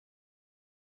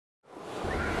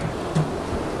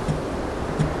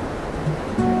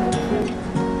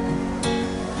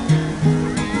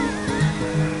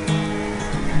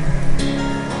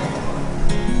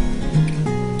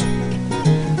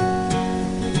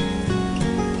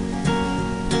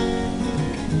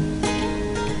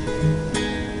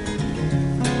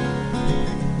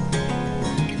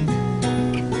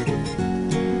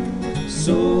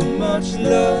much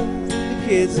love, the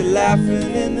kids are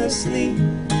laughing in their sleep,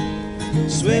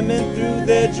 swimming through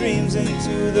their dreams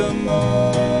into the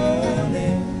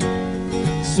morning.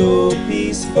 So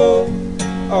peaceful,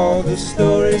 all the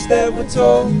stories that were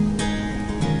told,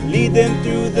 lead them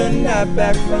through the night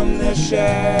back from their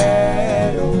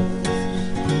shadows.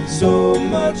 So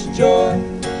much joy,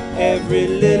 every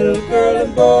little girl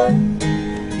and boy,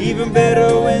 even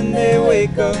better when they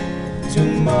wake up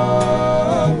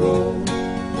tomorrow.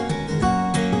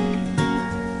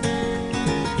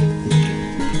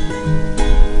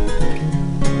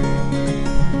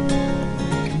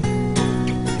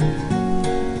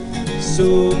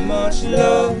 So much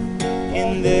love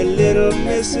in their little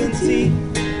missing teeth,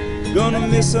 gonna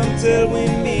miss them till we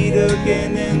meet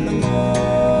again in the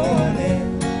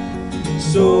morning.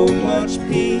 So much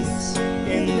peace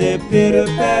in their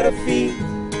pitter-patter feet,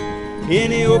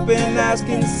 any open eyes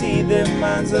can see their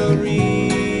minds are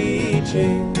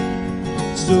reaching.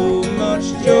 So much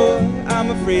joy, I'm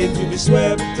afraid to be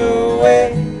swept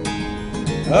away.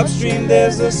 Upstream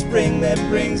there's a spring that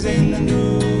brings in the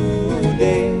new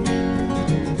day.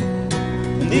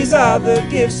 And these are the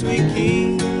gifts we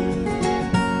keep,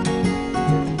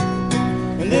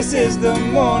 and this is the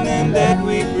morning that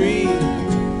we breathe,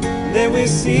 that we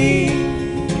see.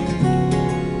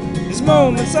 These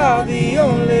moments are the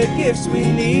only gifts we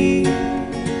need.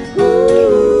 Ooh.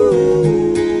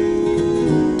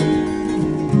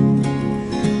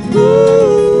 Ooh.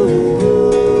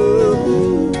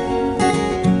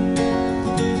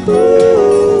 Ooh.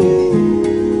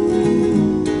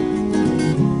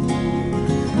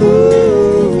 Ooh.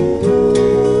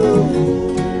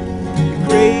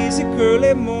 Crazy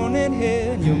curly morning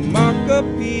hair, your mark-up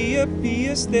Pia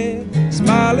stare,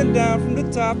 smiling down from the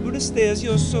top of the stairs,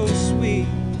 you're so sweet.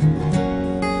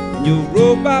 Your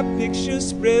robot picture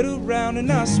spread around,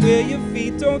 and I swear your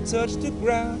feet don't touch the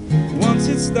ground. Once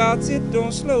it starts, it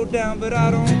don't slow down, but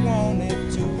I don't want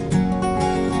it to.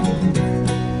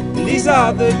 And these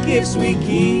are the gifts we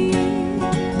keep,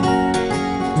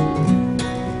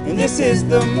 and this is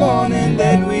the morning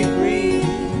that we breathe,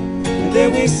 and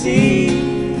then we see.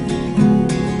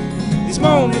 These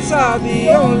moments are the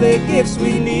only gifts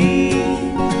we need.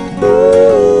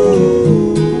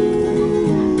 Ooh.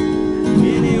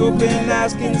 Any open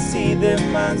eyes can see their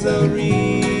minds are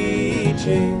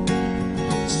reaching.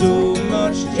 So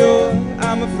much joy,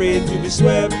 I'm afraid to be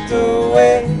swept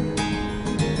away.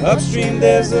 Upstream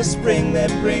there's a spring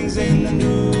that brings in the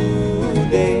new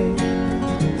day.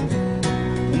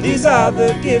 And these are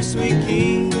the gifts we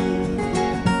keep,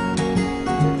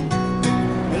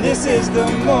 and this is the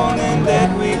morning that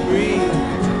we breathe,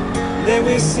 that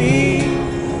we see.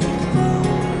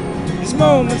 These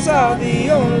moments are the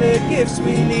only gifts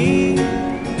we need.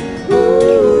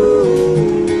 Ooh.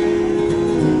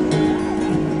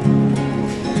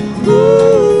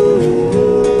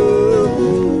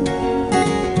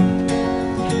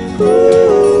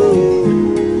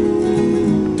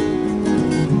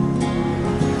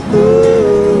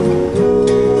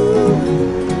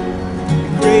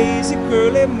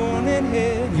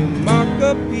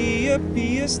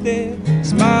 Pia stare,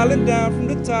 smiling down from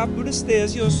the top of the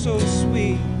stairs, you're so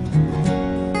sweet.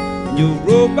 Your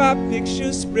robot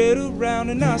picture spread around,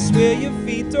 and I swear your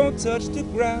feet don't touch the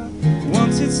ground.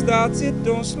 Once it starts, it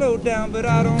don't slow down, but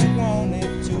I don't want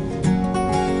it to.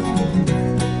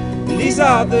 And these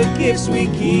are the gifts we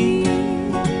keep,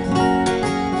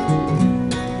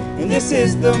 and this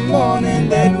is the morning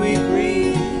that we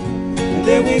breathe, and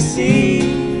then we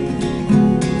see.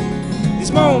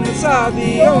 These moments are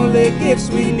the only gifts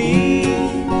we need.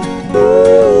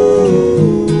 Ooh.